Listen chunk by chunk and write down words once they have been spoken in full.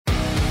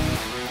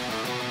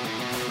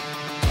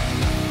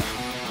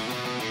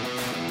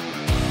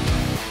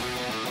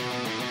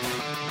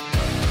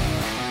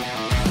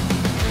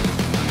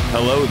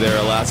Hello there,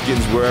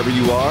 Alaskans, wherever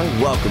you are.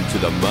 Welcome to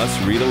the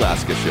Must Read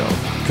Alaska Show,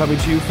 coming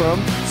to you from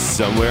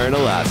somewhere in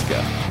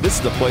Alaska. This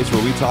is the place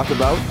where we talk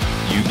about,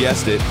 you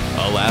guessed it,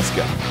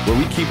 Alaska, where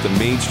we keep the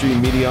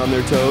mainstream media on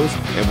their toes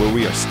and where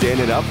we are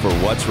standing up for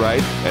what's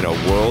right in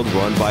a world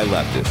run by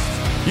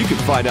leftists. You can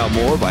find out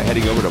more by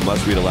heading over to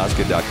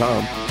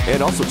mustreadalaska.com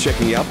and also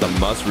checking out the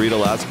Must Read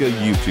Alaska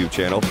YouTube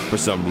channel for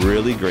some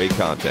really great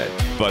content.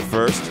 But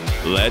first,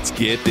 let's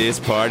get this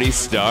party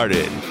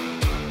started.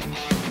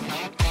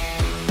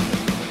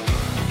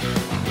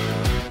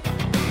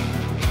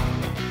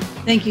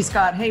 Thank you,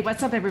 Scott. Hey,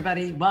 what's up,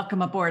 everybody?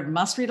 Welcome aboard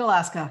Must Read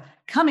Alaska,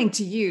 coming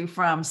to you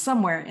from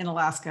somewhere in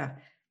Alaska.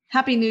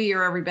 Happy New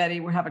Year,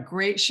 everybody. We have a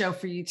great show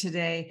for you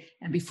today.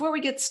 And before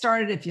we get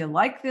started, if you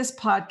like this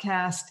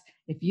podcast,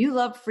 if you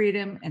love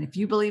freedom, and if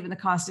you believe in the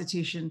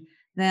Constitution,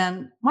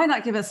 then why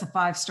not give us a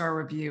 5-star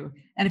review?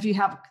 And if you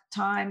have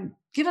time,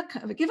 give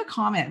a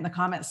comment in the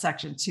comment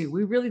section too.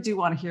 We really do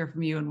want to hear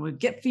from you, and we'll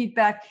get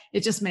feedback. It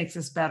just makes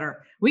us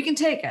better. We can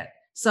take it.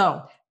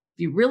 So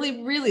if you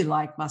really, really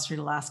like Must Read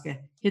Alaska,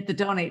 hit the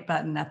donate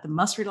button at the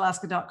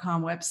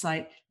mustreadalaska.com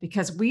website,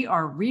 because we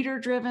are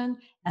reader-driven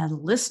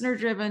and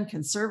listener-driven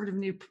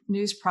conservative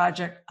news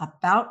project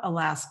about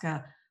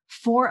Alaska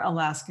for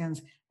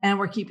Alaskans, and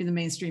we're keeping the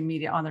mainstream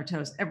media on their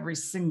toes every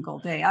single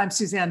day. I'm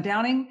Suzanne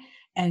Downing,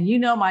 and you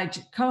know my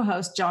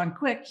co-host, John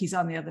Quick. He's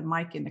on the other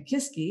mic in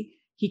Nikiski.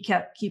 He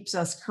keeps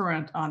us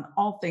current on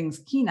all things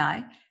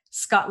Kenai.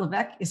 Scott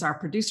Levesque is our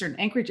producer in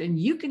Anchorage, and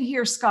you can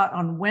hear Scott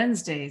on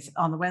Wednesdays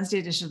on the Wednesday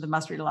edition of the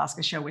Must Read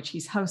Alaska show, which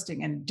he's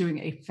hosting and doing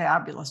a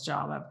fabulous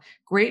job of.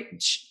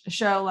 Great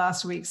show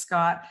last week,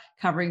 Scott,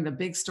 covering the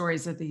big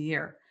stories of the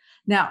year.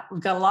 Now,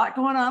 we've got a lot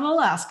going on in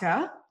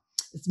Alaska.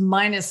 It's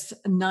minus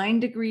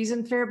 9 degrees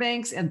in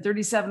Fairbanks and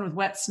 37 with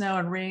wet snow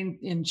and rain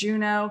in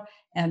Juneau.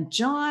 And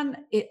John,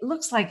 it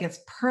looks like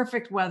it's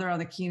perfect weather on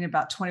the Kenai,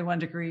 about 21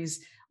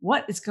 degrees.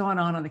 What is going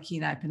on the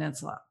Kenai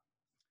Peninsula?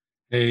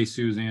 Hey,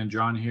 Suzanne,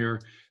 John here.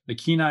 The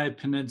Kenai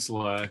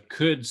Peninsula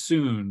could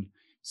soon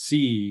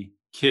see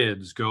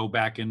kids go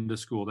back into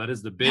school. That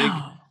is the big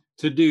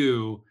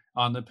to-do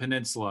on the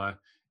peninsula.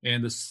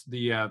 And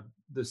the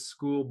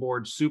school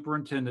board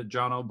superintendent,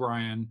 John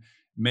O'Brien,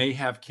 may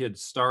have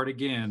kids start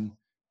again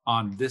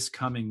on this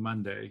coming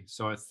Monday.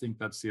 So I think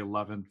that's the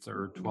 11th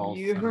or 12th.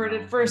 You heard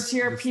it first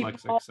here,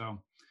 people.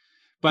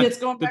 But kids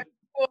going back to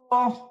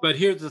school. But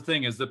here's the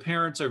thing: is the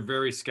parents are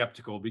very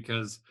skeptical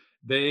because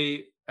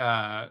they've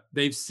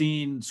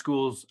seen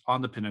schools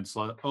on the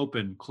peninsula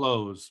open,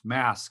 close,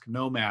 mask,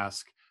 no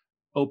mask,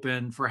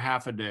 open for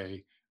half a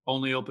day,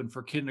 only open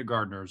for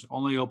kindergartners,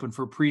 only open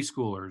for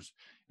preschoolers.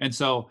 And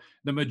so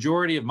the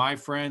majority of my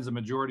friends, the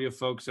majority of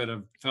folks that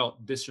have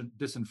felt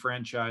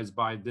disenfranchised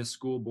by this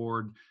school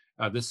board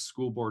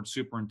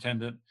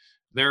superintendent,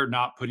 they're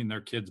not putting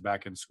their kids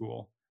back in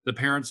school. The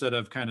parents that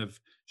have kind of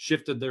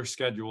shifted their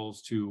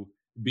schedules to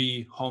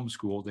be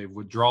homeschooled, they've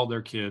withdrawn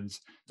their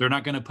kids. They're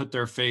not going to put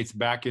their faith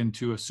back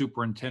into a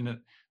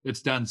superintendent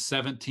that's done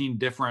 17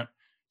 different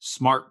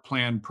smart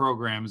plan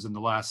programs in the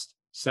last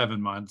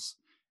 7 months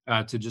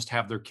to just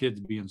have their kids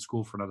be in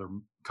school for another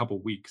couple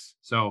weeks.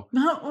 So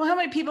how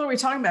many people are we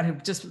talking about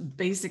who've just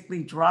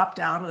basically dropped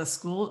out of the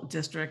school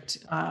district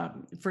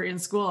for in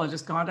school and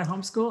just gone to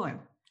homeschooling?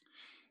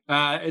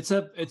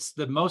 It's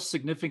the most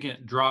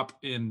significant drop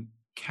in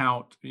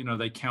count. You know,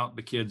 they count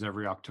the kids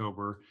every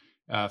October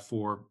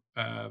for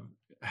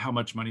how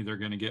much money they're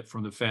going to get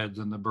from the feds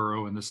and the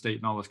borough and the state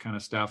and all this kind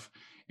of stuff.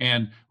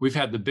 And we've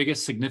had the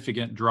biggest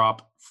significant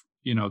drop,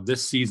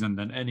 this season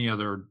than any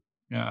other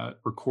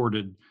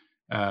recorded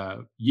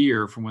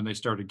year from when they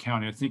started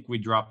counting. I think we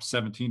dropped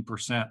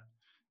 17%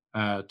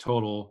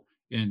 total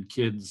in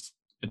kids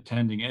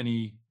attending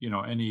any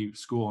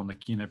school in the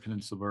Kenai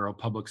Peninsula Borough,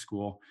 public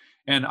school.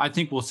 And I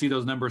think we'll see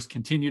those numbers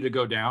continue to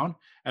go down.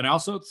 And I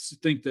also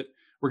think that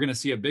we're going to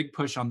see a big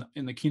push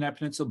in the Kenai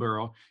Peninsula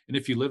Borough. And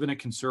if you live in a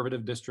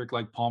conservative district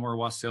like Palmer,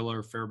 Wasilla,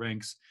 or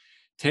Fairbanks,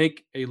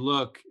 take a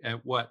look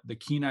at what the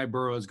Kenai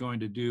Borough is going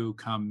to do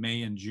come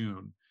May and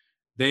June.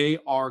 They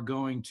are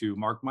going to,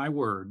 mark my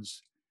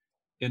words,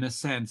 in a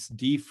sense,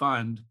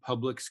 defund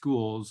public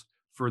schools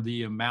for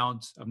the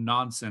amount of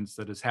nonsense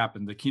that has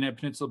happened. The Kenai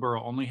Peninsula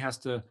Borough only has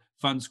to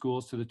fund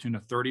schools to the tune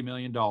of $30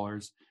 million.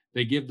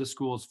 They give the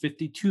schools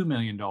 $52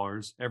 million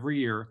every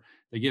year.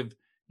 They give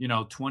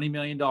 $20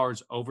 million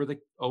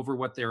over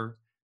what they're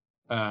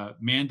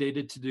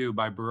mandated to do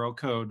by borough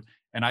code.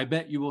 And I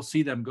bet you will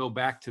see them go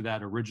back to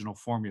that original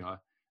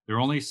formula. They're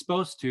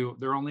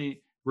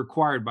only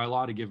required by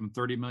law to give them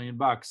 $30 million.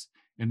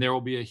 And there will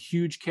be a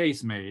huge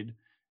case made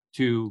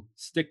to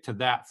stick to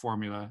that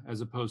formula as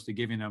opposed to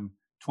giving them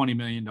 $20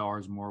 million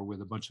more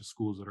with a bunch of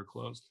schools that are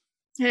closed.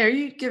 Hey, are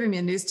you giving me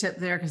a news tip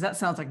there? Because that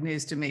sounds like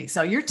news to me.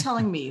 So you're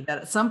telling me that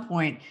at some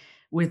point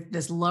with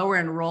this lower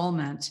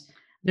enrollment,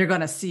 they're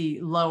going to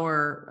see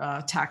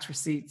lower tax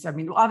receipts. I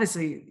mean,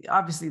 obviously,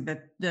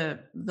 the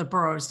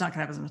borough is not going to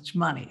have as much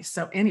money.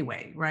 So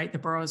anyway, right, the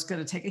borough is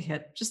going to take a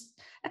hit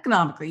just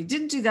economically. It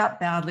didn't do that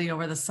badly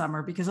over the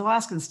summer because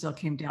Alaskans still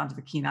came down to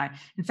the Kenai.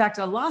 In fact,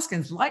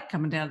 Alaskans like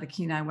coming down to the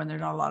Kenai when there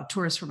are not a lot of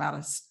tourists from out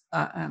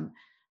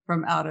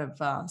from out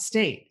of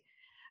state.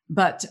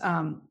 But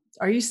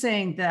are you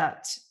saying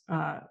that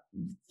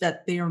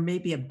that there may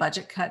be a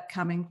budget cut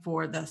coming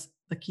for the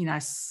Kenai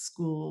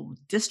School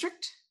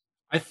District?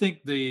 I think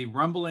the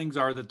rumblings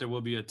are that there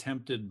will be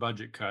attempted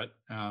budget cut.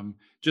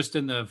 Just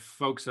in the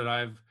folks that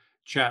I've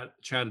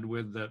chatted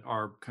with that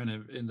are kind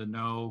of in the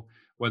know,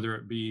 whether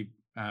it be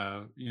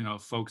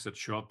folks that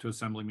show up to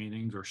assembly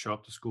meetings or show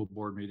up to school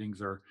board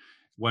meetings or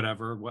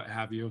whatever, what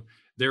have you,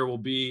 there will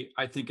be,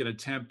 I think, an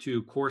attempt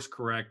to course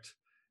correct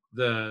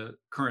the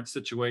current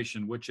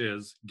situation, which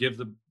is give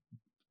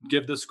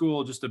the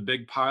school just a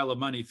big pile of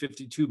money,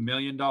 $52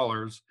 million,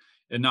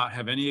 and not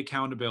have any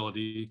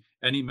accountability,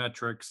 any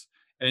metrics,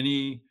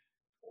 any,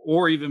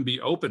 or even be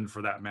open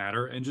for that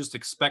matter, and just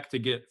expect to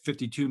get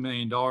 $52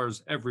 million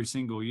every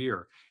single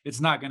year.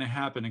 It's not going to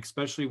happen,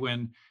 especially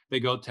when they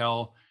go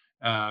tell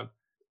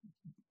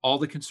all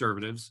the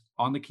conservatives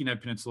on the Kenai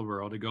Peninsula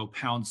Borough to go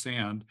pound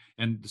sand.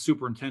 And the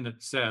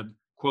superintendent said,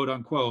 quote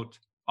unquote,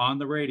 on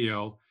the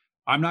radio,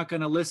 I'm not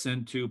going to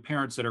listen to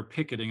parents that are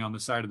picketing on the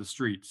side of the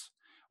streets.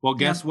 Well,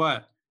 guess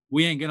what?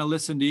 We ain't going to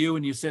listen to you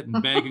when you sit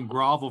and beg and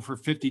grovel for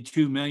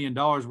 $52 million.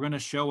 We're going to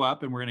show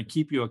up and we're going to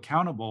keep you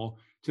accountable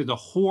to the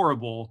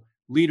horrible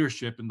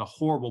leadership and the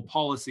horrible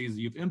policies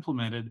that you've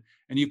implemented,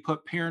 and you've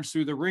put parents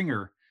through the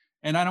ringer.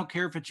 And I don't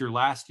care if it's your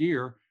last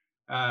year,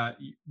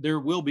 there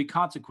will be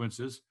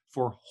consequences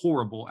for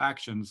horrible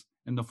actions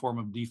in the form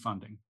of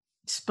defunding.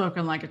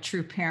 Spoken like a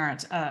true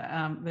parent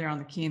there on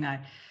the Kenai.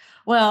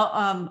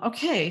 Well,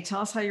 okay.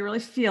 Tell us how you really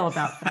feel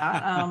about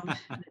that.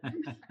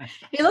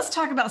 Hey, let's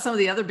talk about some of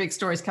the other big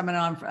stories coming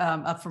on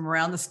up from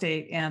around the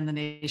state and the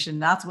nation.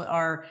 That's what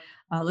our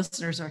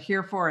listeners are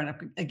here for.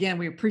 And again,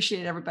 we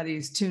appreciate everybody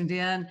who's tuned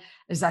in.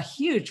 It's a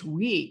huge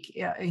week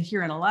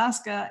here in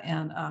Alaska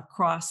and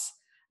across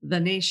the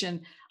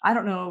nation. I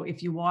don't know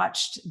if you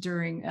watched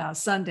during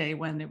Sunday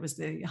when it was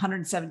the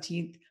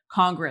 117th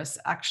Congress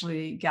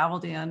actually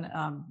gavelled in.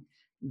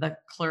 The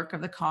clerk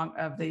of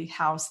the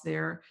House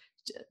there,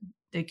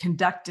 they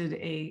conducted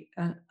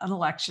an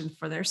election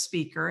for their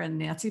speaker, and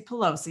Nancy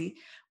Pelosi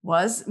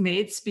was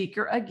made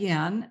speaker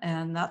again,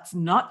 and that's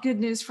not good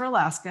news for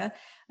Alaska.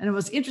 And it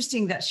was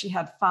interesting that she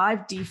had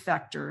 5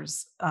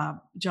 defectors,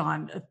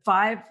 John,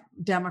 5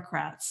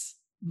 Democrats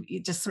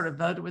just sort of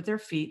voted with their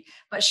feet,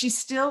 but she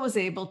still was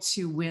able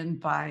to win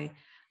by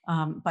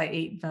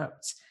 8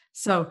 votes.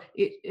 So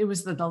it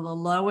was the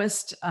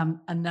lowest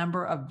a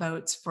number of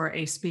votes for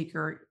a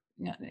speaker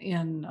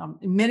in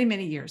many,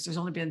 many years. There's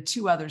only been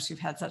 2 others who've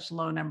had such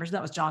low numbers.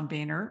 That was John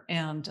Boehner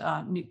and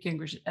Newt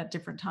Gingrich at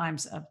different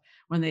times of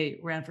when they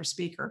ran for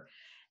speaker.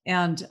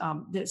 And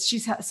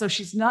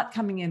she's not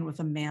coming in with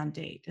a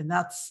mandate. And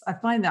I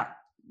find that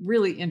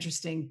really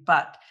interesting,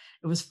 but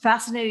it was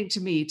fascinating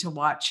to me to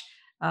watch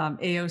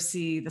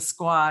AOC, the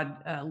squad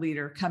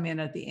leader, come in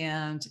at the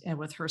end and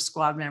with her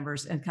squad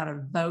members and kind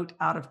of vote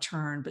out of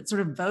turn, but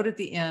sort of vote at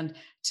the end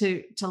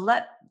to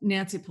let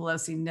Nancy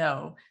Pelosi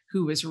know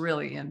who was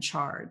really in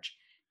charge.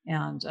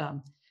 And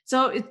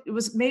so it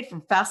was made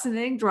for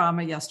fascinating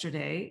drama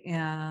yesterday.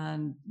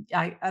 And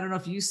I don't know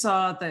if you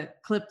saw the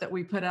clip that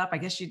we put up. I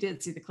guess you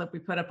did see the clip we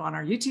put up on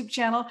our YouTube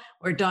channel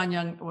where Don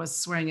Young was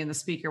swearing in the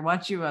speaker. Why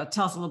don't you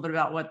tell us a little bit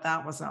about what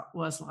that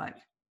was like?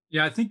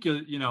 Yeah, I think,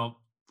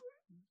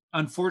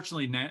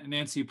 unfortunately,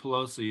 Nancy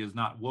Pelosi is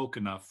not woke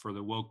enough for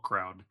the woke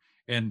crowd.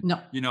 And,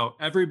 no.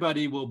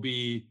 Everybody will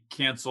be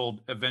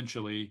canceled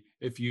eventually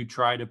if you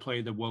try to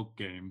play the woke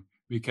game,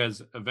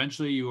 because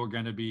eventually you are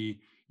going to be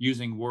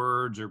using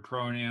words or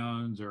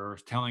pronouns or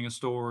telling a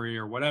story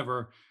or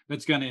whatever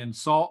that's going to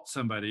insult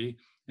somebody.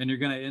 And you're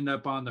going to end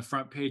up on the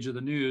front page of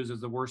the news as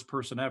the worst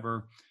person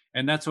ever.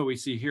 And that's what we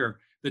see here.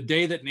 The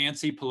day that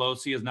Nancy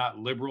Pelosi is not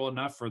liberal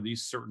enough for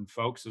these certain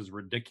folks is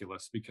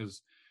ridiculous,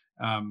 because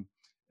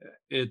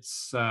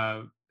it's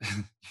they're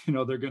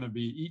going to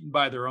be eaten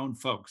by their own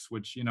folks,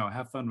 which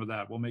have fun with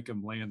that. We'll make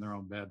them lay in their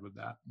own bed with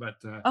that. But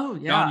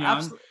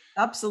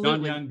absolutely.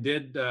 Don Young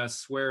did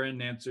swear in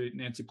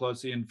Nancy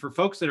Pelosi, and for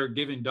folks that are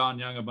giving Don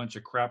Young a bunch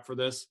of crap for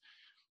this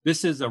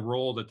is a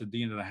role that the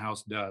dean of the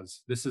House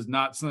does. This is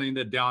not something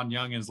that Don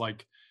Young is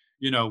like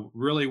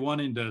really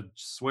wanting to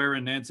swear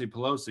in Nancy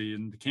Pelosi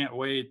and can't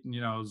wait and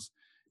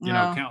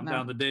counting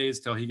down the days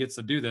till he gets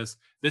to do this.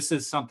 This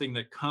is something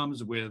that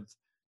comes with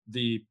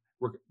the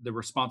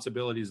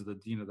responsibilities of the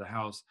dean of the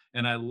House.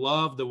 And I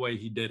love the way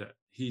he did it.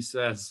 He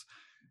says,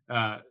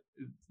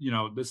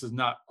 this is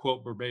not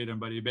quote verbatim,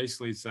 but he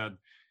basically said,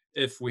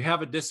 if we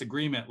have a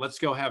disagreement, let's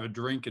go have a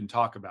drink and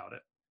talk about it.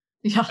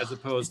 Yeah. As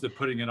opposed to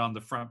putting it on the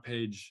front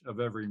page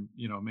of every,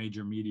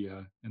 major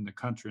media in the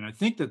country. And I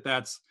think that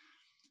that's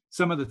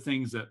some of the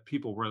things that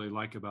people really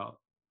like about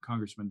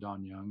Congressman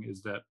Don Young,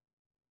 is that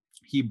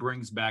he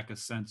brings back a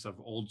sense of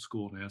old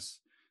schoolness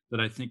that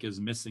I think is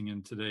missing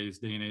in today's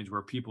day and age,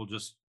 where people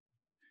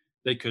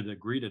they could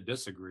agree to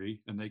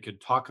disagree and they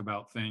could talk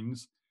about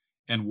things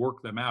and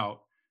work them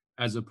out,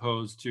 as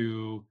opposed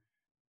to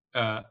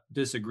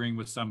disagreeing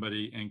with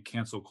somebody and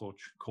cancel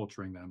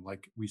culturing them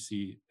like we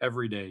see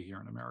every day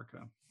here in America.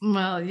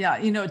 Well, yeah.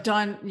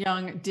 Don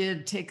Young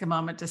did take a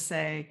moment to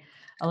say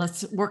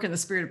let's work in the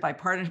spirit of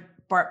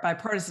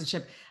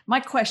bipartisanship. My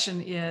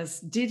question is,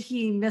 did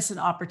he miss an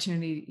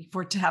opportunity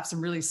to have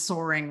some really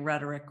soaring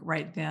rhetoric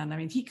right then? I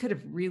mean, he could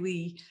have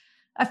really,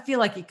 I feel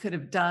like he could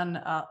have done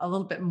a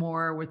little bit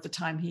more with the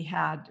time he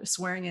had,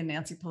 swearing in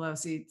Nancy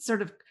Pelosi,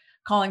 sort of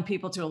calling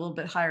people to a little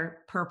bit higher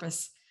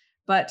purpose.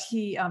 But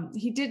he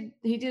did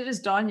his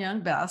Don Young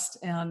best,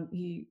 and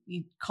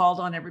he called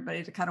on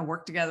everybody to kind of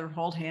work together,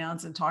 hold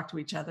hands, and talk to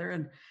each other.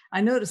 And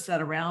I noticed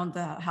that around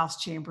the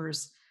House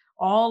chambers,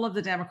 all of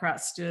the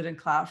Democrats stood and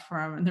clapped for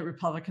him, and the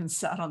Republicans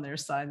sat on their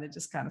side. And they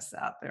just kind of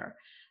sat there.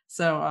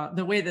 So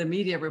the way the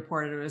media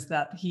reported it was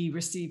that he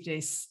received a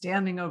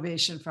standing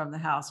ovation from the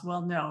House.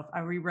 Well, no, if I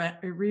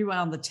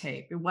rewound the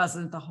tape, it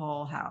wasn't the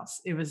whole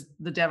House. It was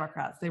the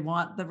Democrats. They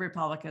want the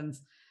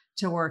Republicans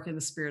to work in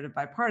the spirit of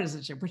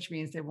bipartisanship, which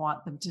means they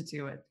want them to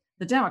do it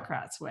the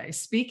Democrats' way.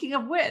 Speaking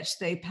of which,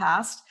 they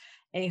passed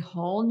a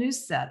whole new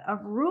set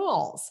of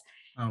rules.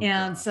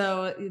 And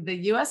so the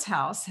U.S.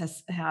 House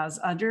has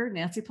under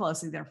Nancy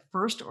Pelosi, their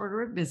first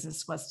order of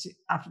business was to,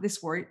 after they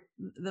swore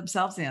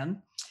themselves in,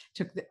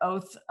 took the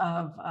oath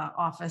of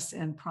office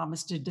and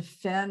promised to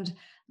defend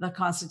the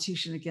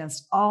Constitution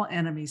against all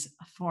enemies,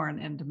 foreign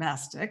and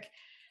domestic.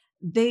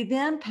 They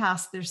then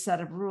passed their set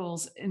of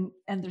rules, and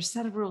their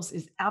set of rules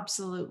is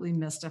absolutely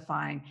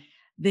mystifying.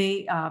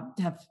 They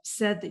have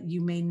said that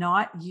you may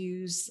not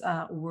use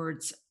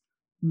words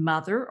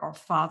mother or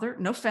father,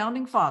 no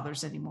founding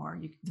fathers anymore.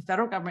 The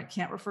federal government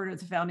can't refer to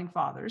the founding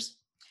fathers.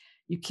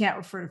 You can't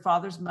refer to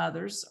fathers,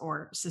 mothers,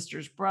 or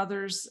sisters,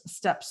 brothers,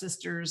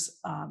 stepsisters,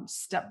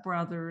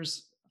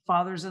 stepbrothers,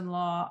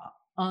 fathers-in-law,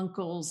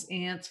 uncles,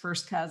 aunts,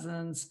 first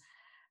cousins.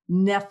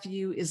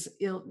 Nephew is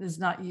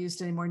not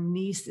used anymore.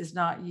 Niece is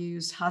not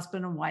used.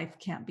 Husband and wife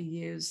can't be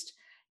used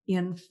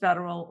in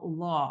federal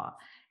law.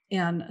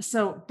 And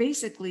so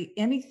basically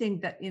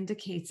anything that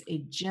indicates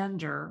a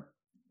gender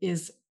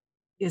is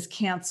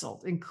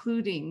canceled,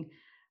 including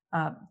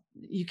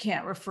you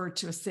can't refer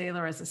to a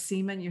sailor as a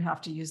seaman. You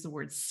have to use the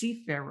word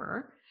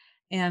seafarer.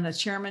 And a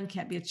chairman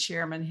can't be a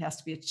chairman. He has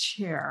to be a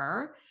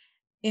chair.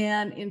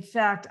 And in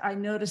fact, I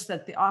noticed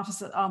that the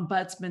Office of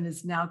Ombudsman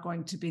is now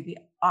going to be the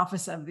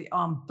Office of the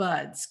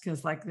Ombuds,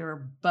 because like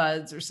they're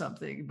buds or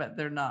something, but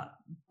they're not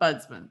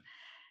budsmen.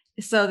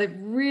 So they've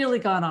really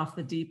gone off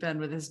the deep end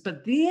with this.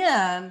 But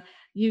then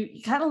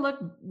you kind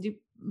of you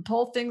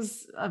pull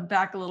things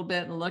back a little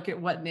bit and look at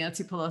what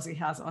Nancy Pelosi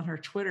has on her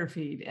Twitter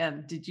feed.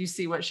 And did you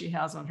see what she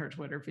has on her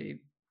Twitter feed?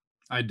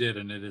 I did,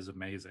 and it is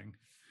amazing.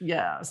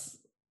 Yes.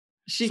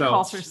 She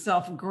calls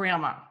herself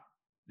grandma.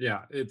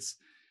 Yeah, it's,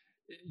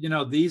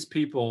 these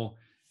people,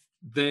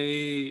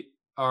 they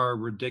are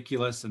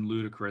ridiculous and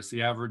ludicrous.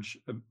 The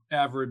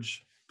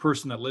average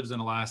person that lives in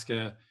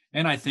Alaska,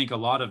 and I think a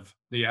lot of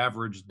the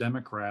average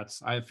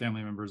Democrats, I have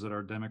family members that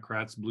are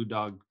Democrats, blue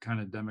dog kind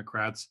of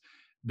Democrats,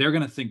 they're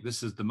going to think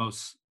this is the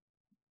most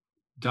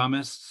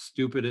dumbest,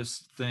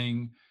 stupidest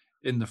thing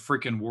in the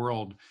freaking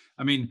world.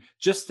 I mean,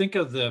 just think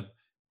of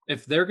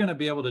if they're going to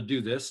be able to do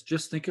this,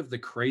 just think of the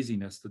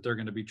craziness that they're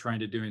going to be trying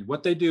to do. And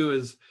what they do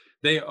is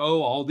they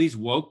owe all these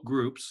woke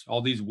groups,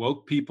 all these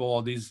woke people,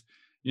 all these,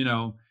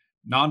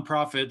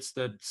 nonprofits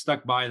that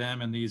stuck by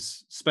them, and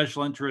these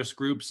special interest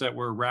groups that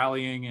were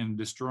rallying and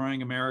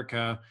destroying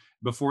America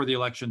before the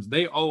elections.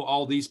 They owe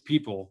all these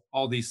people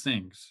all these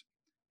things.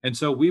 And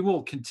so we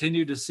will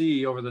continue to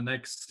see over the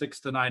next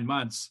 6 to 9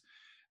 months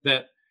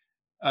that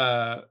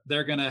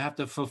they're going to have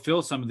to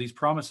fulfill some of these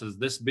promises,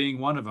 this being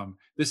one of them.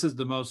 This is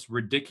the most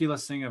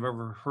ridiculous thing I've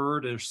ever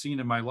heard or seen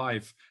in my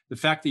life. The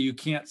fact that you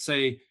can't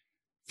say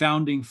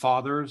founding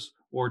fathers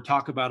or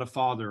talk about a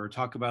father or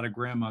talk about a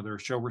grandmother,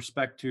 show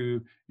respect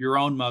to your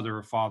own mother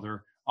or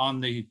father on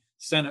the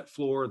Senate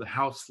floor, the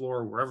House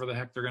floor, wherever the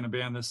heck they're going to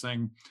ban this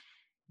thing.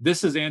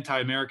 This is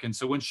anti-American.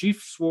 So when she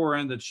swore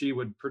in that she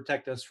would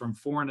protect us from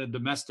foreign and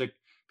domestic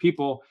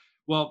people,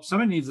 well,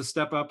 somebody needs to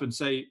step up and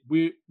say,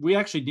 we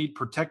actually need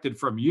protected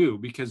from you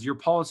because your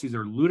policies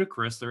are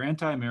ludicrous. They're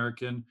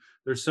anti-American.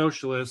 They're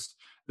socialist.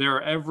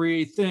 They're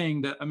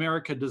everything that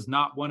America does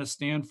not want to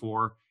stand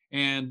for.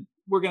 And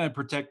we're going to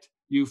protect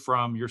you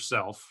from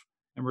yourself.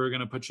 And we're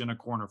going to put you in a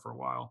corner for a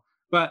while.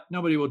 But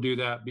nobody will do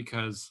that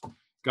because,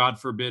 God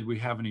forbid, we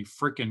have any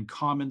freaking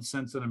common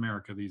sense in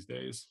America these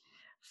days.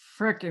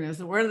 Frickin' is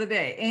the word of the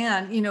day.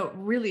 And,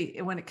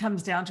 really, when it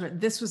comes down to it,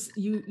 this was,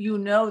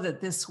 that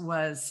this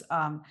was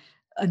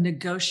a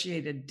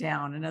negotiated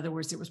down. In other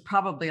words, it was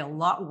probably a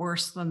lot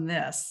worse than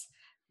this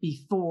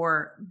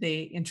before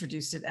they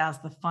introduced it as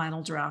the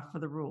final draft for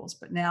the rules.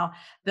 But now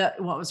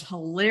what was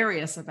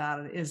hilarious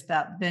about it is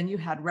that then you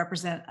had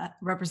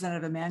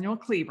Representative Emanuel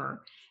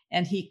Cleaver,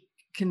 and he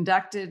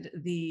conducted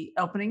the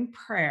opening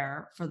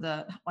prayer for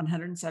the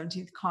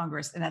 117th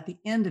Congress. And at the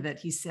end of it,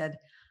 he said,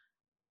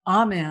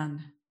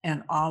 "Amen,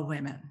 and all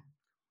women."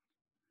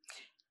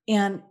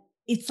 And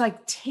it's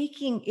like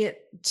taking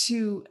it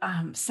to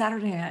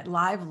Saturday Night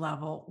Live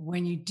level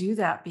when you do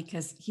that,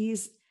 because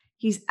he's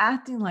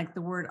acting like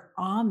the word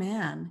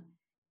amen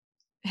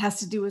has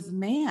to do with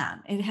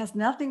man. It has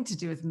nothing to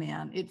do with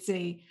man. It's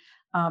a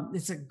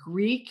It's a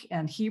Greek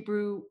and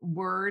Hebrew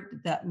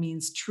word that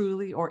means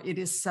truly or it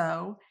is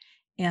so.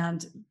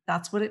 And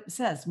that's what it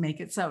says, make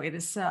it so, it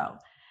is so.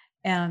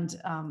 And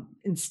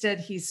instead,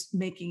 he's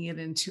making it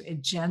into a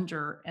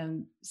gender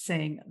and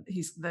saying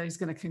that he's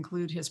going to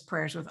conclude his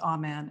prayers with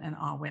amen and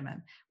ah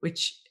women,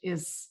 which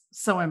is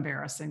so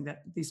embarrassing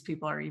that these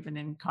people are even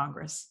in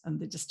Congress and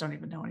they just don't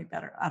even know any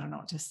better. I don't know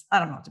what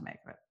to make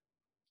of it.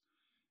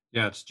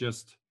 Yeah, it's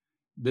just,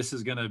 this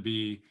is going to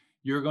be,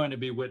 you're going to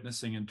be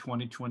witnessing in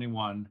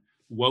 2021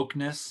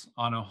 wokeness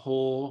on a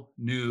whole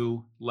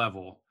new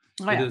level.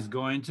 Oh, It yeah. is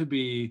going to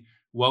be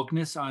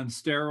wokeness on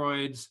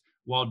steroids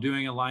while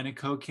doing a line of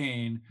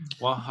cocaine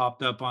while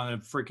hopped up on a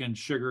freaking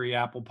sugary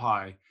apple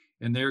pie.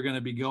 And they're going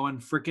to be going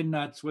freaking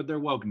nuts with their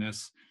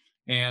wokeness.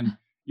 And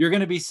you're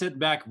going to be sitting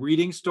back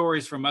reading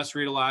stories from Must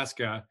Read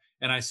Alaska.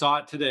 And I saw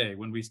it today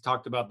when we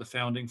talked about the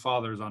founding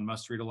fathers on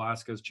Must Read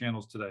Alaska's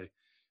channels today.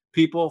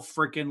 People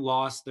freaking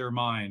lost their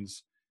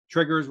minds.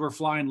 Triggers were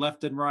flying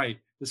left and right.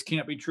 This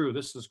can't be true.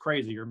 This is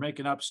crazy. You're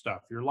making up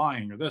stuff. You're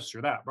lying. Or this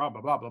or that. Blah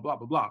blah blah blah blah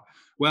blah blah.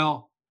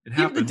 Well, it Even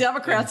the happened.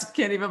 Democrats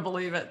can't even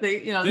believe it. They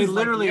They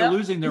literally like, are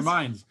losing their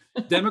minds.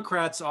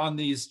 Democrats on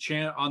these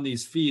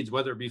feeds,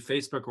 whether it be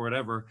Facebook or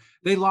whatever,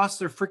 they lost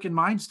their freaking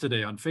minds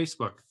today on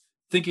Facebook,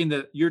 thinking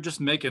that you're just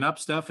making up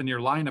stuff and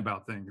you're lying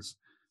about things.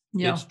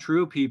 Yeah. It's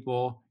true,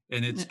 people,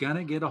 and it's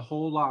gonna get a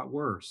whole lot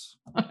worse.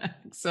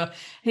 So,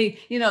 hey,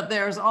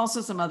 there's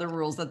also some other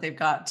rules that they've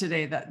got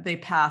today that they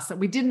passed that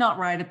we did not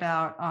write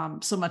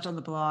about so much on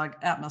the blog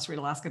at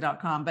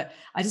mustreadalaska.com. But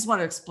I just want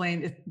to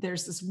explain,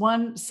 there's this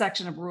one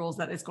section of rules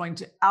that is going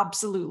to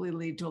absolutely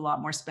lead to a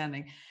lot more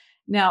spending.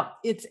 Now,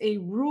 it's a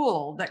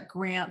rule that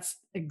grants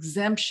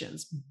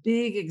exemptions,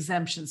 big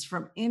exemptions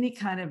from any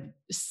kind of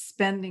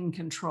spending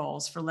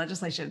controls for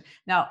legislation.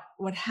 Now,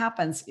 what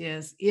happens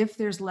is if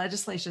there's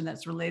legislation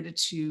that's related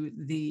to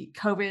the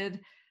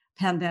COVID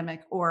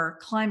pandemic or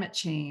climate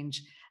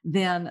change,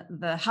 then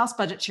the House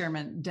Budget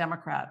Chairman,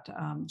 Democrat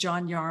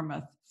John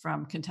Yarmouth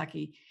from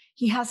Kentucky,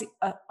 he has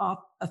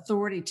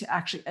authority to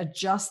actually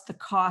adjust the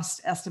cost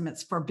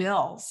estimates for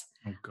bills.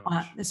 Oh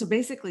gosh. So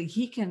basically,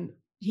 he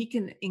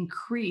can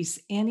increase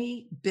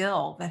any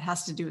bill that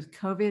has to do with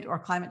COVID or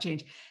climate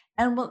change.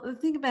 And well, the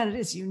thing about it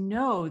is,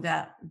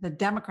 that the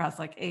Democrats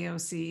like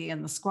AOC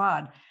and the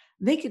squad,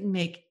 they could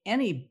make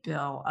any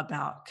bill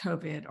about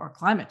COVID or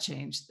climate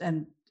change,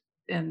 and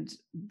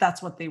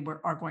that's what they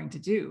are going to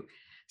do.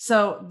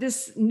 So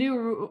this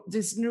new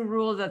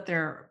rule that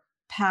they're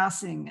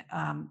passing,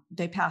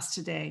 they passed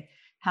today,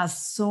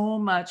 has so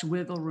much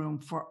wiggle room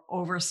for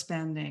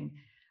overspending.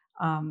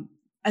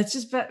 It's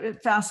just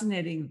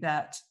fascinating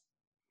that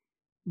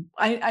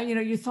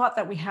you thought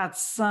that we had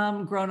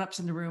some grown-ups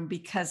in the room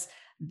because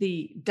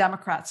the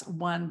Democrats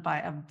won by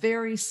a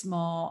very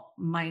small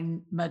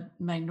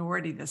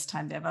minority this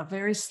time. They have a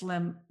very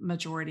slim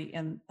majority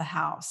in the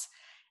House,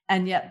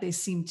 and yet they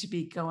seem to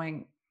be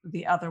going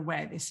the other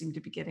way. They seem to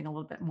be getting a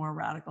little bit more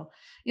radical.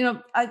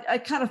 I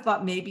kind of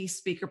thought maybe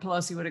Speaker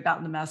Pelosi would have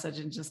gotten the message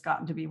and just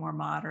gotten to be more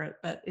moderate,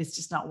 but it's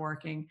just not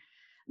working.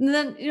 And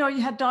then, you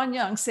had Don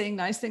Young saying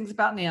nice things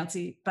about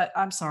Nancy, but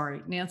I'm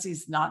sorry,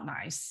 Nancy's not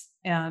nice.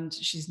 And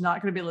she's not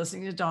going to be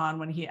listening to Don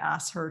when he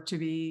asks her to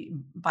be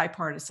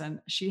bipartisan.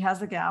 She has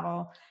the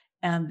gavel,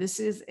 and this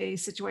is a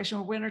situation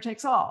where winner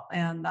takes all.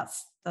 And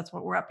that's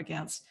what we're up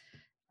against.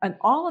 And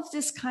all of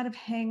this kind of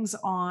hangs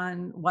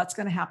on what's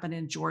going to happen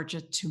in Georgia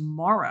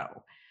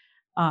tomorrow.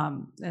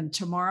 And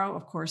tomorrow,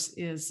 of course,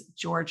 is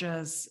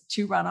Georgia's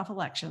 2 runoff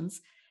elections,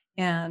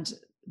 and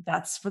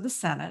that's for the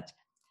Senate.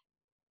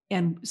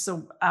 And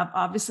so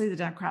obviously the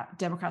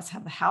Democrats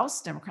have the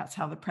House, Democrats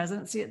have the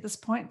presidency at this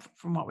point,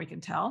 from what we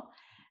can tell.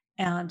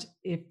 And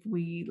if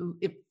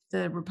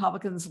the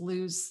Republicans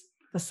lose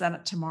the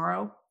Senate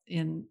tomorrow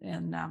in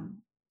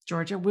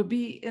Georgia, we'll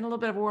be in a little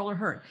bit of a whirl or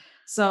hurt.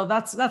 So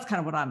that's kind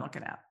of what I'm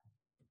looking at.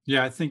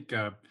 Yeah, I think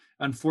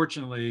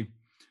unfortunately,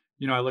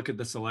 I look at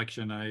this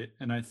election,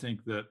 and I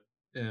think that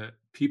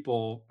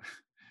people,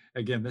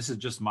 again, this is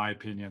just my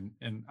opinion,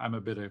 and I'm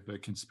a bit of a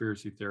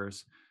conspiracy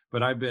theorist.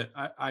 But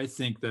I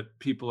think that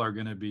people are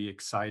going to be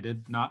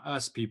excited, not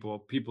us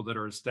people that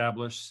are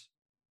established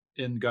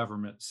in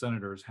government,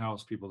 senators,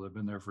 House people that have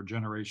been there for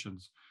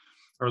generations,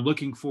 are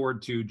looking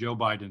forward to Joe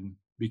Biden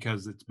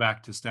because it's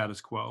back to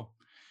status quo.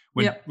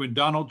 When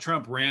Donald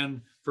Trump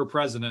ran for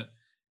president,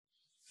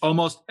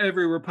 almost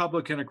every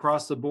Republican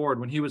across the board,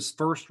 when he was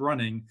first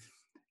running,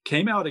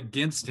 came out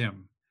against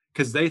him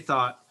because they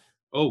thought,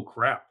 oh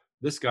crap,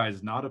 this guy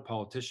is not a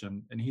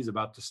politician and he's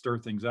about to stir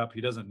things up.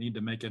 He doesn't need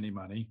to make any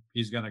money.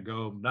 He's going to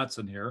go nuts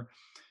in here.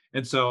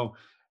 And so,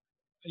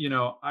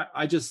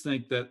 I just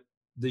think that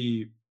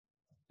the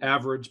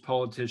average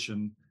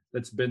politician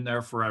that's been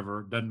there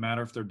forever, doesn't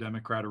matter if they're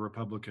Democrat or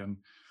Republican,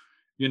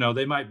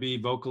 they might be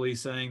vocally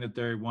saying that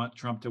they want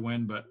Trump to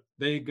win, but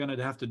they're going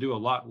to have to do a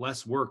lot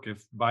less work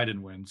if Biden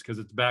wins, because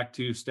it's back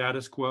to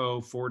status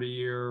quo,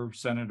 40-year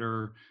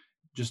senator,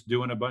 just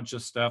doing a bunch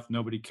of stuff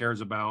nobody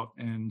cares about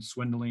and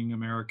swindling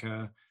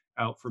America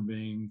out for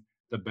being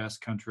the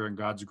best country on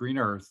God's green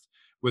earth.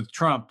 With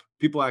Trump,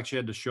 people actually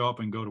had to show up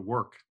and go to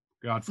work.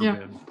 God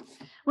forbid.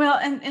 Well,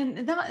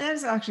 and that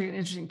is actually an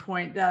interesting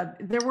point.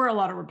 There were a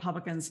lot of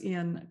Republicans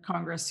in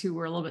Congress who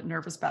were a little bit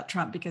nervous about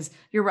Trump because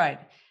you're right.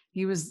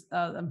 He was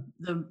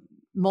the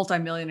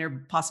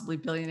multimillionaire, possibly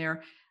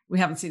billionaire. We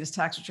haven't seen his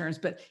tax returns,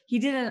 but he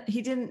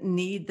didn't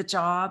need the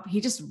job.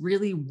 He just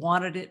really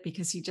wanted it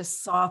because he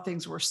just saw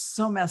things were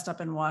so messed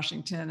up in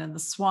Washington, and the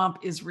swamp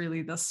is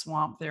really the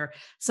swamp there.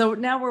 So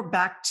now we're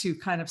back to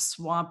kind of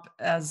swamp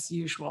as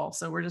usual.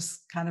 So we're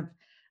just kind of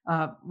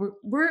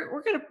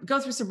we're going to go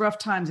through some rough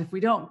times if we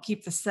don't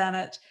keep the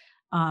Senate.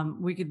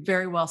 We could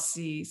very well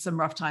see some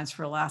rough times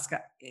for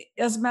Alaska.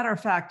 As a matter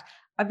of fact,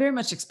 I very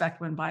much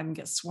expect when Biden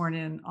gets sworn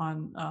in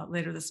on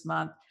later this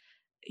month,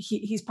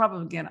 he's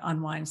probably going to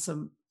unwind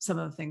some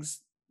of the things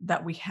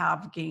that we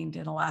have gained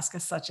in Alaska,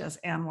 such as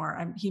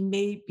ANWR. He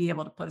may be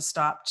able to put a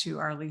stop to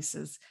our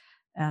leases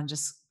and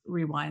just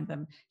rewind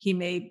them. He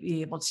may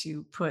be able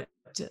to put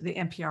the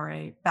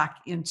MPRA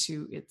back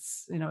into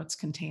its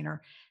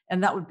container.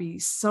 And that would be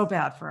so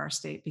bad for our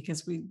state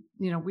because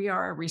we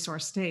are a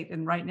resource state.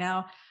 And right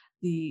now,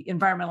 the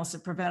environmentalists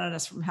have prevented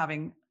us from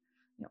having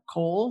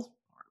coal,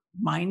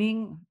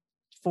 mining,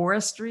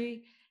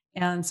 forestry.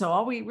 And so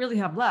all we really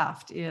have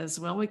left is,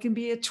 well, we can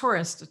be a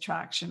tourist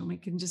attraction. We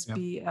can just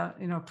be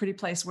a pretty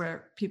place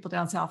where people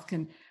down south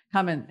can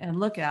come and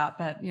look at.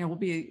 But we'll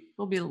be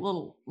a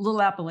little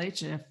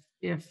Appalachia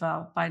if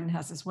Biden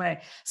has his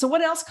way. So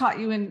what else caught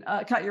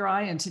your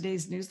eye in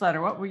today's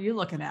newsletter? What were you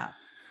looking at?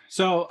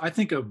 So I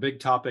think a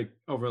big topic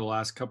over the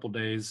last couple of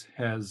days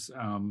has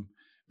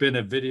been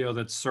a video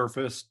that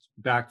surfaced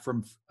back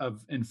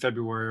in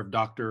February of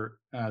Dr.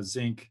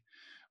 Zink,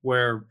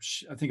 where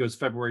I think it was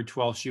February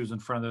 12th, she was in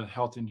front of the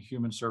Health and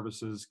Human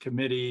Services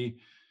Committee,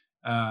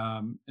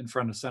 in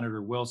front of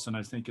Senator Wilson,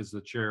 I think is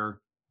the chair.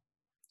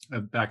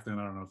 Back then,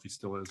 I don't know if he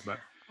still is, but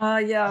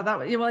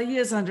he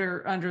is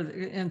under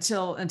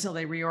until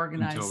they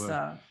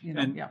reorganize.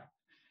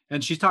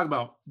 And she's talking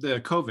about the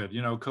COVID.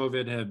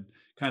 COVID had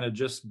kind of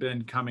just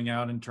been coming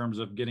out in terms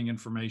of getting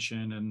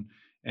information,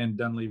 and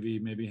Dunleavy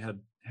maybe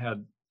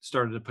had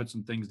started to put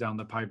some things down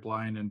the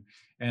pipeline,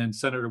 and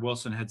Senator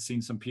Wilson had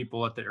seen some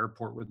people at the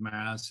airport with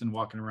masks and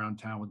walking around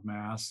town with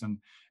masks, and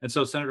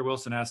so Senator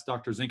Wilson asked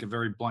Dr. Zink a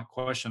very blunt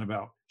question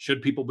about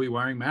should people be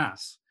wearing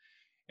masks,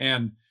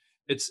 and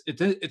it's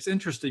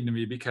interesting to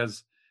me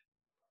because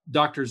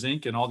Dr.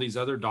 Zink and all these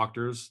other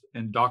doctors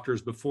and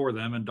doctors before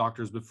them and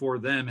doctors before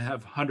them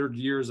have 100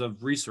 years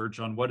of research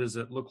on what does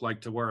it look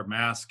like to wear a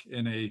mask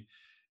in a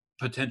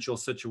potential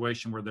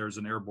situation where there's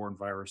an airborne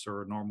virus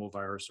or a normal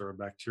virus or a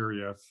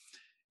bacteria.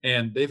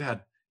 And they've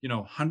had,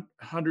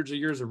 hundreds of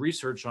years of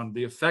research on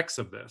the effects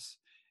of this.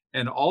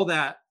 And all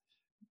that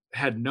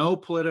had no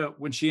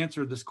when she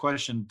answered this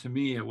question to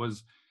me, it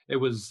was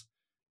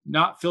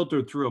not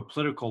filtered through a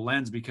political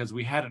lens because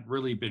we hadn't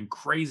really been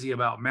crazy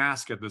about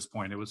masks at this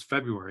point. It was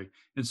February.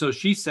 And so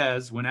she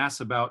says, when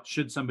asked about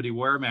should somebody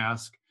wear a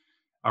mask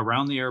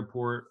around the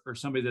airport or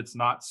somebody that's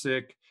not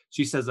sick,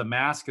 she says a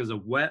mask is a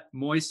wet,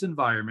 moist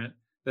environment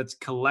that's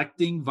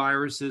collecting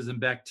viruses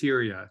and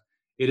bacteria.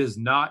 It is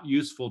not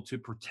useful to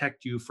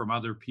protect you from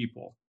other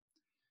people.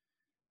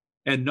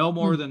 And no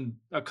more than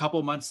a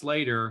couple months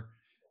later,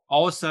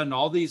 all of a sudden,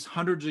 all these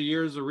hundreds of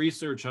years of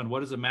research on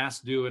what does a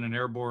mask do in an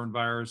airborne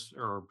virus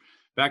or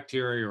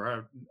bacteria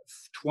or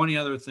 20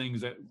 other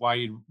things that why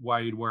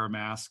you'd wear a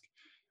mask,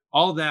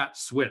 all that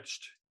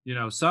switched.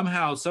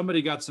 Somehow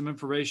somebody got some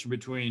information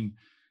between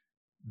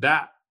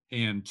that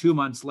and 2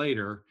 months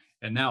later,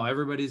 and now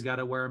everybody's got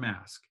to wear a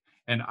mask.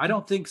 And I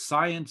don't think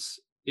science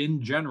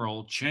in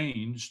general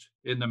changed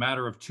in the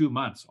matter of 2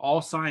 months.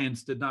 All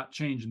science did not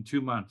change in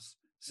 2 months.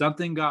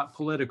 Something got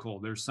political.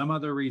 There's some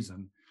other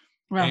reason.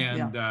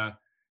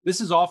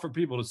 This is all for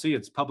people to see.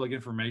 It's public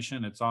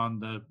information. It's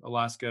on the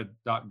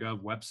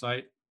alaska.gov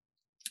website.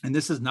 And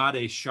this is not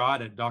a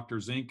shot at Dr.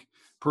 Zink,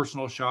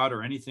 personal shot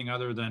or anything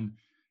other than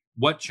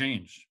what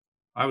changed.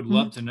 I would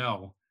love to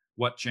know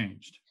what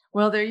changed.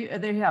 Well, there you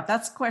have.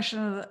 That's the question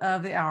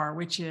of the hour,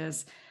 which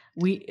is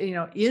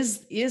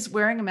is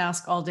wearing a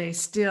mask all day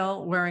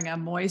still wearing a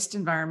moist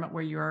environment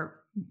where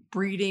you're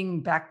breeding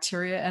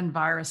bacteria and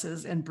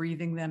viruses and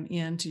breathing them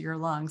into your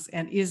lungs?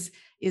 And is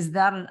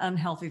that an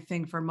unhealthy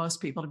thing for most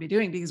people to be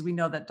doing? Because we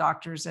know that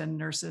doctors and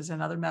nurses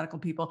and other medical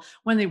people,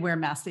 when they wear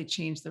masks, they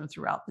change them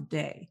throughout the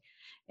day.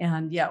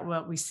 And yet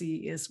what we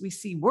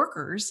see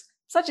workers,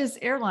 such as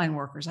airline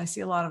workers. I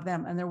see a lot of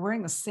them, and they're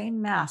wearing the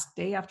same mask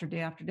day after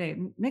day after day. It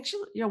makes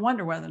you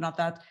wonder whether or not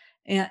that,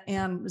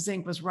 and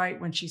Zink was right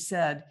when she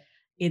said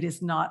it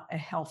is not a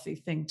healthy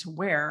thing to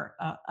wear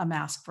a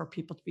mask for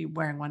people to be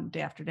wearing one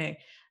day after day,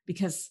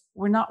 because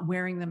we're not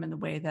wearing them in the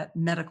way that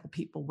medical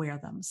people wear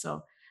them.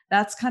 So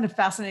that's kind of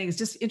fascinating. It's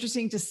just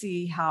interesting to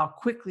see how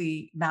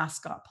quickly masks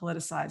got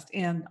politicized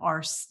and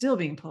are still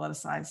being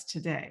politicized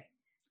today.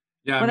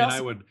 Yeah,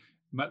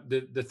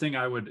 the thing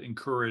I would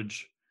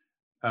encourage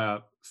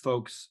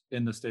folks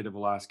in the state of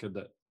Alaska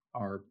that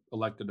are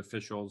elected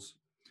officials,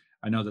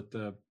 I know that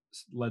the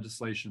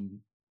legislation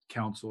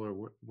council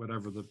or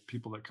whatever the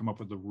people that come up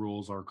with the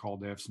rules are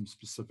called, they have some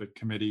specific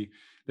committee.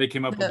 They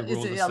came up with the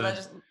rules.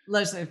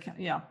 Legislative,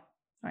 yeah.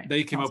 Right.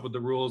 they came up with the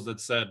rules that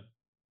said,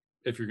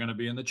 if you're going to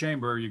be in the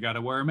chamber, you got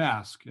to wear a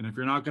mask. And if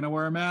you're not going to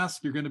wear a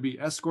mask, you're going to be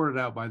escorted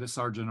out by the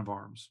sergeant of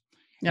arms.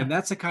 Yeah. And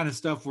that's the kind of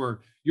stuff where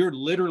you're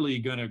literally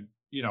going to,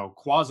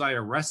 quasi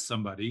arrest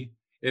somebody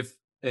if,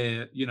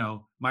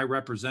 my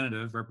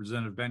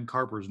Representative Ben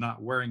Carper, is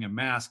not wearing a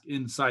mask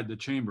inside the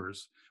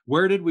chambers.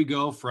 Where did we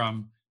go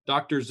from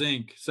Dr.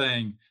 Zink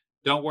saying,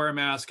 don't wear a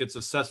mask, it's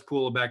a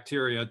cesspool of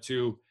bacteria,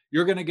 to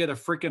you're going to get a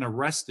freaking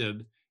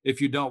arrested if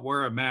you don't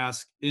wear a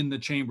mask in the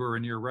chamber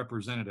and you're a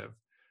representative?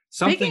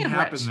 Something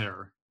happened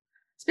there.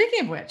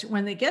 Speaking of which,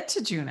 when they get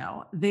to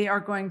Juneau, they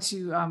are going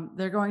to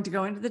they're going to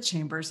go into the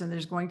chambers, and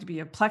there's going to be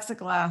a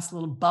plexiglass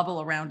little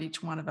bubble around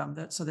each one of them.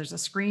 So there's a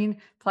screen,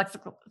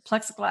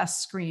 plexiglass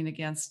screen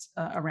against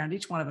around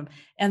each one of them,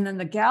 and then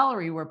the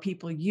gallery where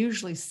people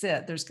usually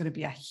sit, there's going to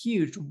be a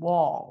huge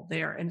wall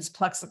there, and it's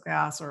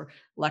plexiglass or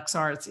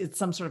Lexar. It's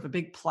some sort of a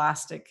big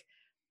plastic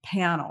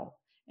panel.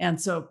 And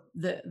so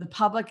the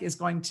public is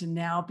going to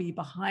now be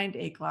behind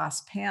a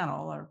glass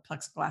panel or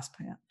plexiglass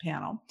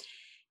panel.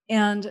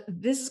 And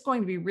this is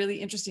going to be really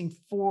interesting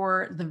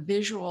for the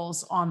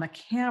visuals on the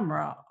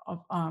camera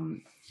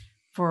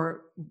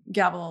for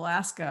Gavel,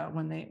 Alaska.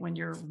 When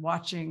you're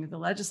watching the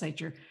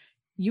legislature,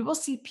 you will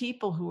see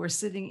people who are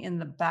sitting in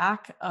the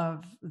back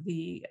of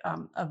the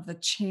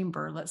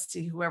chamber. Let's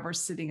see, whoever's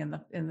sitting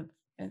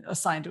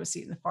assigned to a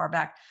seat in the far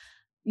back.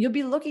 You'll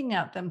be looking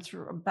at them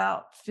through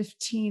about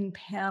 15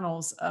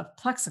 panels of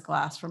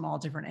plexiglass from all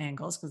different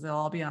angles, because they'll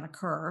all be on a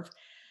curve.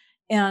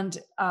 And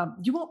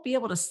you won't be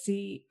able to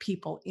see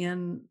people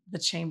in the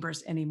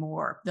chambers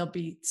anymore. There'll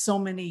be so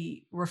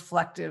many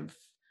reflective,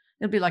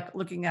 it'll be like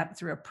looking at it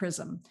through a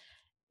prism.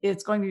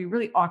 It's going to be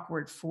really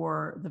awkward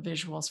for the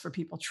visuals, for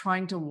people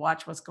trying to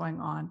watch what's going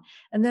on.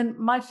 And then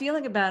my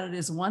feeling about it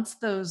is once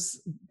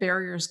those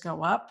barriers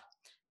go up,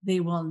 they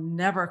will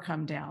never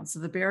come down. So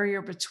the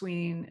barrier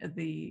between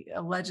the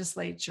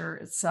legislature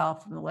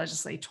itself and the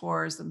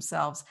legislators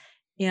themselves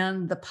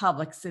and the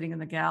public sitting in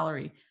the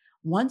gallery,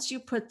 once you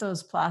put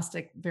those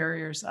plastic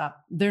barriers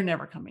up, they're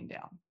never coming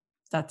down.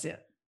 That's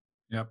it.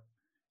 Yep.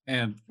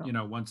 And,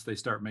 once they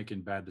start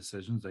making bad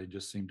decisions, they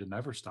just seem to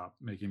never stop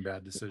making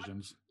bad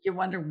decisions. You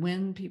wonder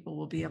when people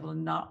will be able to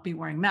not be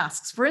wearing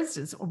masks. For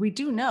instance, we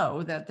do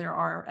know that there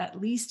are at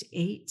least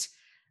 8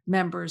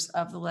 members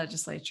of the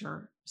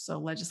legislature, so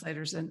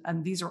legislators,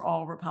 and these are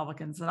all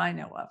Republicans that I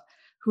know of,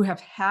 who have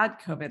had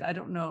COVID. I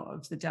don't know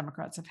if the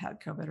Democrats have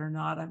had COVID or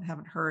not. I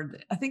haven't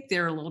heard. I think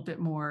they're a little bit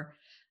more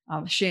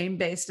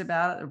shame-based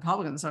about it. The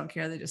Republicans don't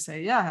care. They just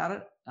say, yeah, had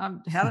it,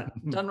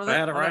 done with it.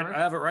 I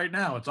have it right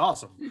now. It's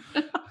awesome.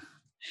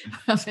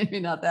 Maybe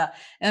not that.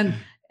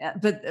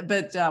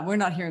 But we're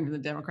not hearing from the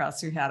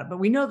Democrats who had it, but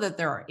we know that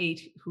there are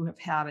 8 who have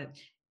had it.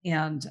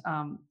 And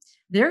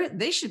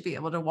they should be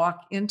able to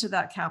walk into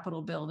that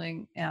Capitol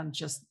building and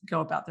just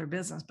go about their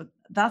business. But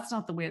that's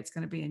not the way it's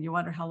going to be. And you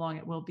wonder how long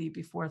it will be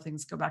before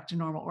things go back to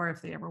normal, or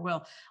if they ever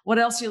will. What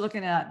else are you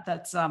looking at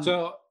that's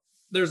so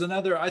there's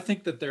I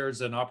think that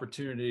there's an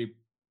opportunity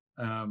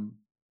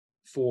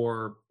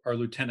for our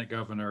lieutenant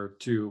governor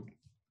to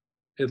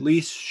at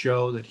least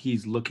show that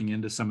he's looking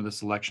into some of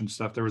this election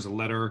stuff. There was a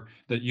letter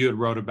that you had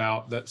wrote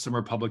about that some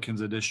Republicans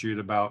had issued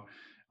about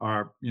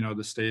our,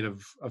 the state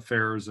of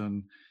affairs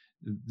and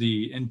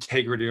the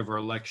integrity of our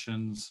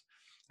elections.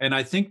 And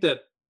I think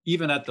that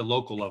even at the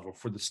local level,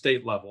 for the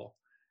state level,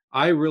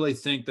 I really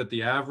think that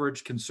the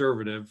average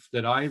conservative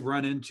that I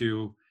run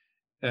into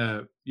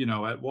at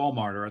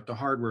Walmart or at the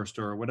hardware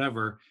store or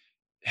whatever,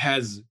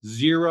 has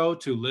zero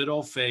to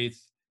little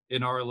faith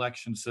in our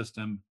election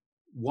system.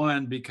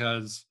 One,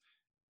 because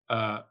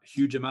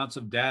huge amounts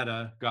of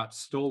data got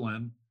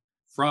stolen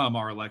from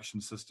our election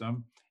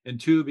system.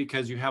 And 2,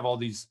 because you have all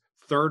these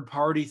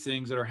third-party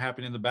things that are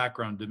happening in the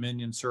background,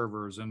 Dominion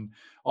servers and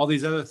all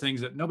these other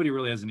things that nobody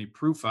really has any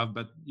proof of,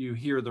 but you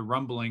hear the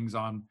rumblings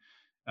on,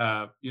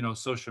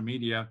 social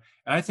media.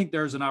 And I think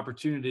there's an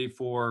opportunity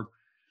for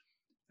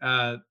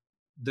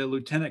the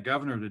lieutenant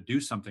governor to do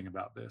something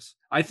about this.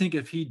 I think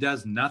if he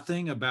does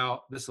nothing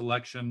about this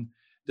election,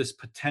 this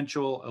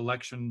potential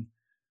election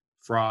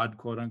fraud,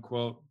 quote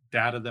unquote,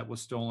 data that was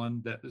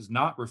stolen, that is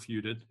not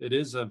refuted. It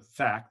is a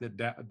fact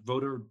that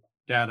voter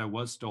data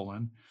was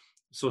stolen.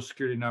 Social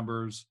security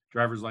numbers,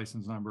 driver's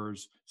license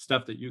numbers,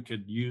 stuff that you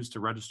could use to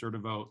register to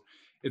vote.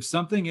 If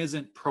something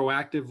isn't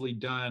proactively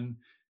done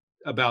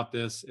about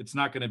this, it's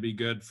not going to be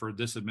good for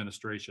this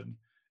administration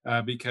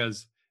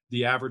because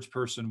the average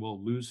person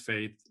will lose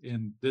faith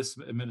in this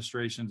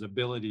administration's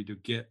ability to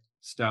get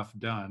stuff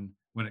done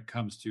when it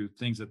comes to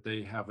things that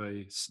they have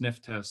a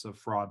sniff test of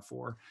fraud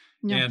for.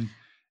 Yeah. And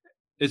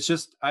it's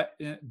just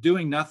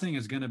doing nothing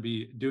is going to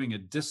be doing a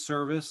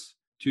disservice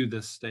to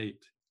this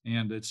state.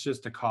 And it's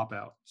just a cop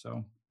out.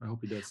 So I hope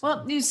he does something.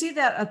 Well, you see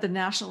that at the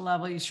national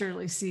level. You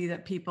surely see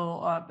that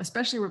people,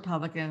 especially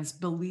Republicans,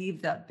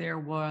 believe that there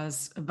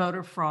was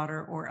voter fraud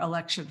or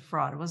election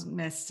fraud. It wasn't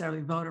necessarily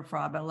voter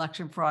fraud, but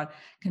election fraud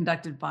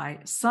conducted by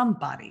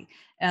somebody.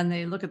 And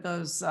they look at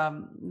those,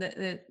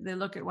 they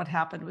look at what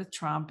happened with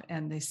Trump,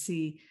 and they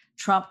see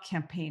Trump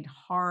campaigned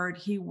hard.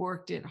 He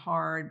worked it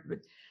hard, but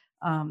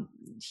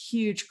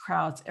huge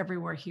crowds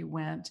everywhere he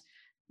went.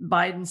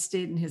 Biden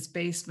stayed in his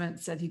basement,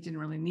 said he didn't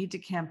really need to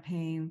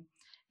campaign,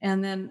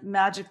 and then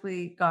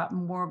magically got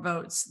more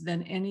votes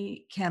than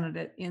any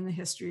candidate in the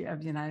history of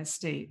the United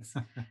States.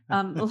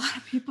 A lot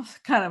of people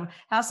kind of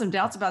have some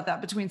doubts about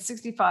that. Between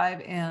 65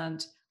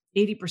 and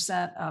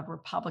 80% of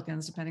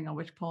Republicans, depending on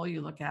which poll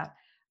you look at,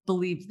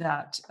 believe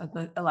that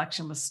the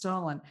election was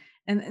stolen.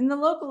 And in the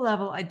local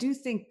level, I do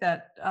think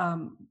that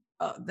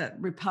that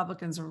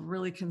Republicans are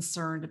really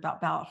concerned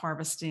about ballot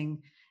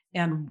harvesting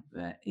and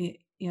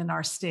in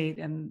our state,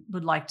 and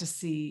would like to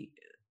see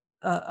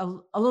a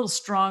little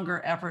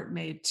stronger effort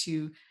made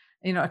to,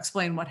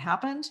 explain what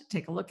happened,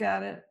 take a look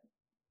at it,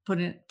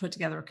 put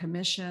together a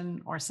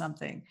commission or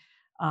something,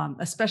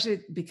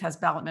 especially because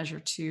ballot measure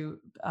 2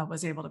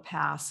 was able to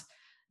pass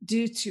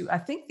due to, I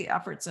think, the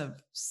efforts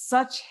of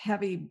such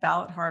heavy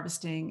ballot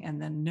harvesting, and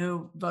then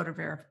no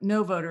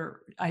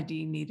voter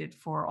ID needed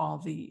for all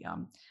the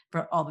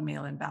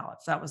mail-in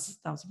ballots. That was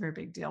a very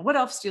big deal. What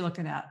else are you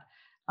looking at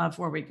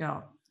before we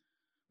go?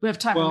 We have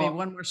time for maybe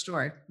one more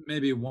story.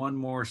 Maybe one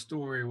more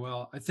story.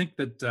 Well, I think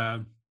that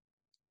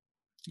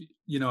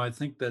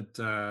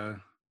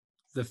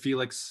the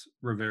Felix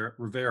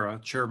Rivera,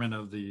 chairman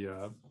of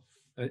the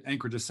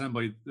Anchorage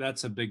Assembly,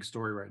 that's a big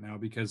story right now,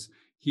 because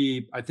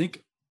I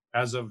think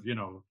as of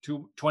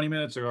 20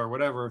 minutes ago or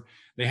whatever,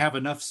 they have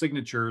enough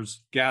signatures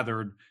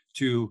gathered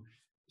to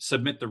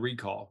submit the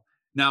recall.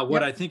 Now,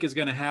 what I think is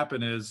going to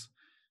happen is,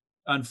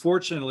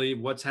 unfortunately,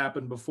 what's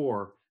happened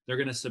before, they're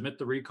going to submit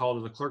the recall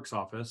to the clerk's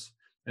office,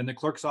 and the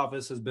clerk's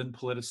office has been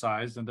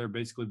politicized, and they're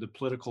basically the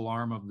political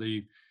arm of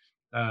the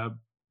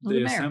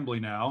assembly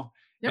now,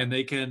 and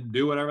they can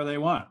do whatever they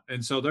want.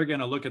 And so they're going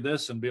to look at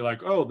this and be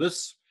like, oh,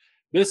 this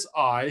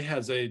I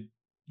has a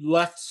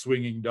left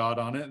swinging dot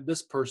on it, and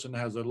this person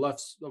has a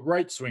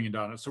right swinging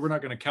dot on it, so we're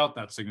not going to count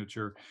that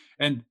signature.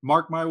 And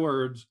mark my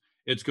words,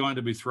 it's going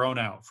to be thrown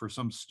out for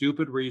some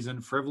stupid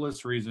reason,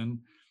 frivolous reason.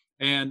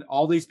 And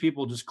all these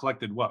people just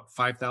collected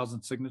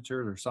 5,000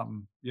 signatures or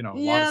something,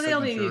 Yeah, they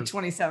only need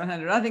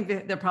 2,700. I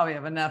think they'll probably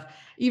have enough,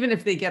 even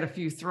if they get a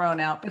few thrown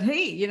out. But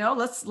hey,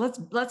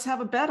 let's have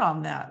a bet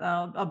on that.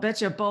 I'll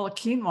bet you a bowl of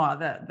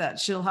quinoa that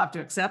she'll have to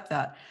accept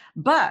that.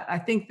 But I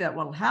think that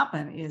what'll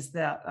happen is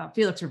that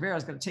Felix Rivera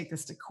is going to take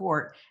this to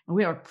court, and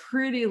we have a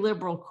pretty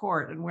liberal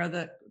court, and where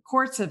the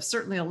courts have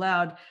certainly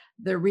allowed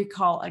the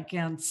recall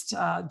against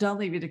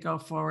Dunleavy to go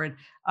forward,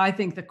 I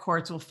think the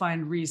courts will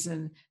find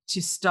reason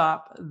to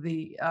stop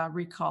the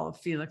recall of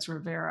Felix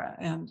Rivera,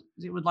 and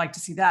we would like to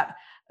see that.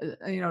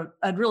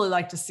 I'd really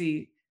like to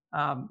see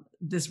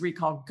this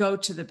recall go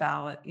to the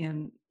ballot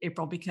in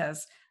April,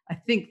 because I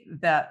think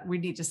that we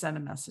need to send a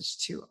message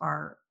to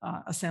our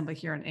assembly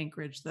here in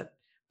Anchorage that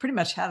pretty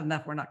much had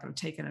enough. We're not going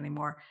to take it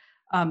anymore.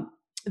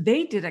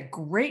 They did a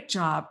great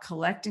job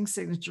collecting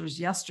signatures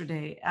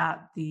yesterday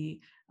at the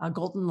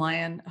Golden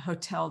Lion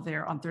Hotel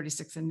there on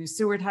 36th and New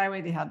Seward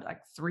Highway. They had like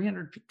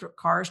 300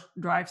 cars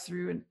drive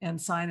through and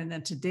sign. And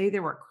then today they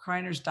were at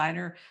Kreiner's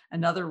Diner,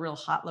 another real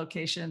hot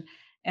location.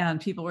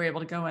 And people were able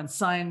to go and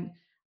sign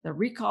the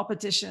recall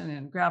petition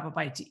and grab a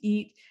bite to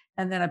eat.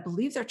 And then I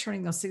believe they're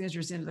turning those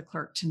signatures into the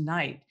clerk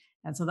tonight.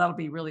 And so that'll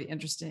be really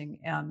interesting.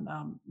 And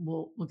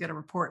we'll get a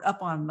report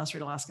up on Must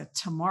Read Alaska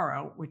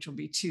tomorrow, which will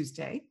be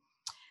Tuesday.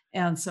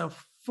 And so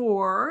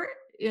for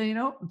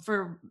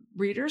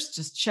readers,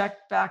 just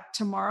check back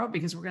tomorrow,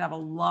 because we're going to have a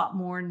lot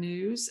more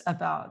news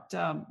about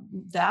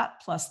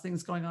that, plus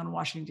things going on in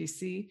Washington,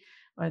 D.C.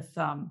 with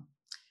the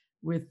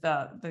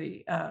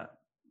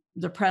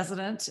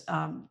president.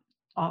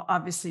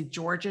 Obviously,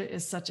 Georgia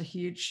is such a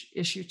huge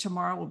issue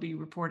tomorrow. We'll be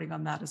reporting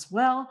on that as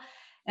well.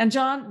 And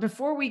John,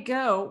 before we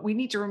go, we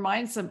need to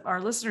remind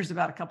our listeners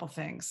about a couple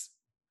things.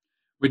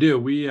 We do.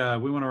 We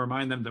want to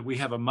remind them that we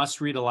have a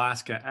Must Read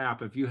Alaska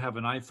app. If you have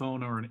an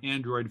iPhone or an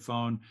Android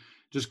phone,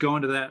 just go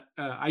into that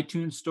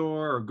iTunes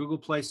store or Google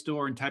Play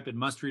store and type in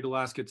Must Read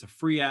Alaska. It's a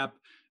free app.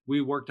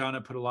 We worked on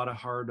it, put a lot of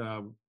hard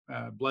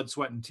blood,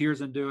 sweat, and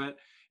tears into it.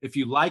 If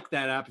you like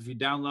that app, if you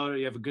download it,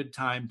 you have a good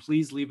time,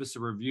 please leave us a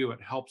review.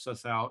 It helps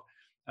us out.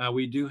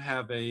 We do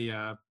have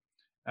a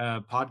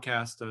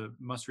podcast, a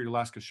Must Read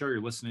Alaska show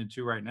you're listening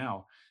to right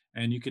now.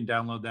 And you can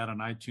download that on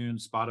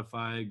iTunes,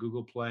 Spotify,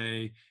 Google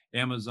Play,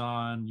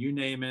 Amazon, you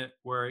name it,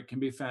 where it can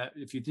be found.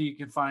 If you think you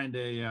can find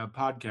a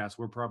podcast,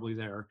 we're probably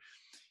there.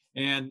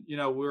 And,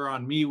 we're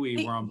on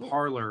MeWe, we're on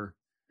Parler.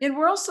 And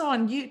we're also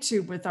on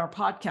YouTube with our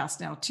podcast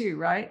now too,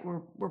 right?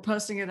 We're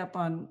posting it up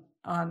on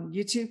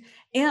YouTube.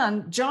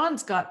 And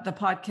John's got the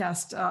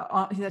podcast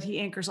that he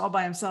anchors all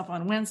by himself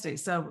on Wednesday,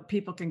 so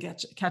people can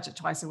catch it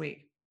twice a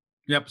week.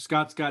 Yep.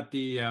 Scott's got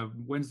the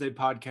Wednesday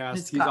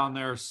podcast. He's on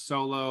there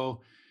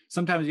solo.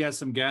 Sometimes he has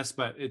some guests,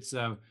 but it's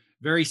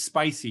very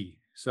spicy.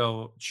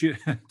 So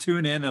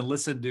tune in and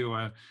listen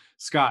to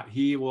Scott.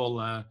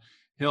 He'll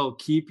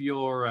keep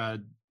your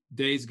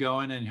days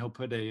going, and he'll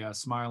put a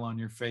smile on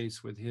your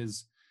face with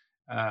his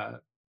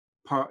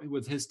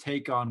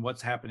take on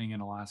what's happening in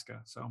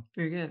Alaska. So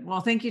very good.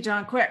 Well, thank you,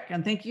 John Quick,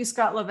 and thank you,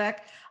 Scott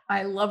Levesque.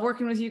 I love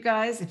working with you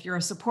guys. If you're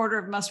a supporter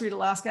of Must Read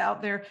Alaska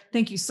out there,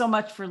 thank you so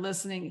much for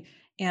listening.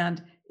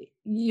 And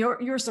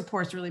your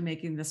support's really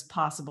making this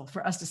possible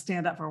for us to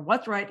stand up for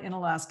what's right in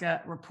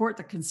Alaska, report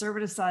the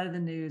conservative side of the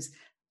news.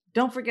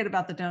 Don't forget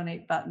about the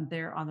donate button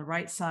there on the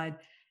right side.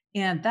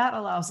 And that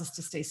allows us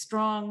to stay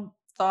strong,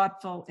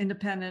 thoughtful,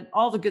 independent,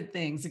 all the good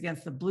things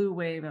against the blue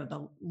wave of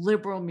the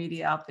liberal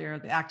media out there,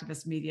 the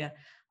activist media.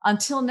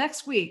 Until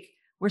next week,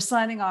 we're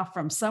signing off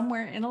from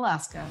somewhere in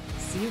Alaska.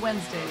 See you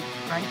Wednesday,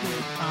 right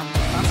here on the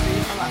Must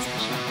Read Alaska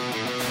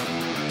Show.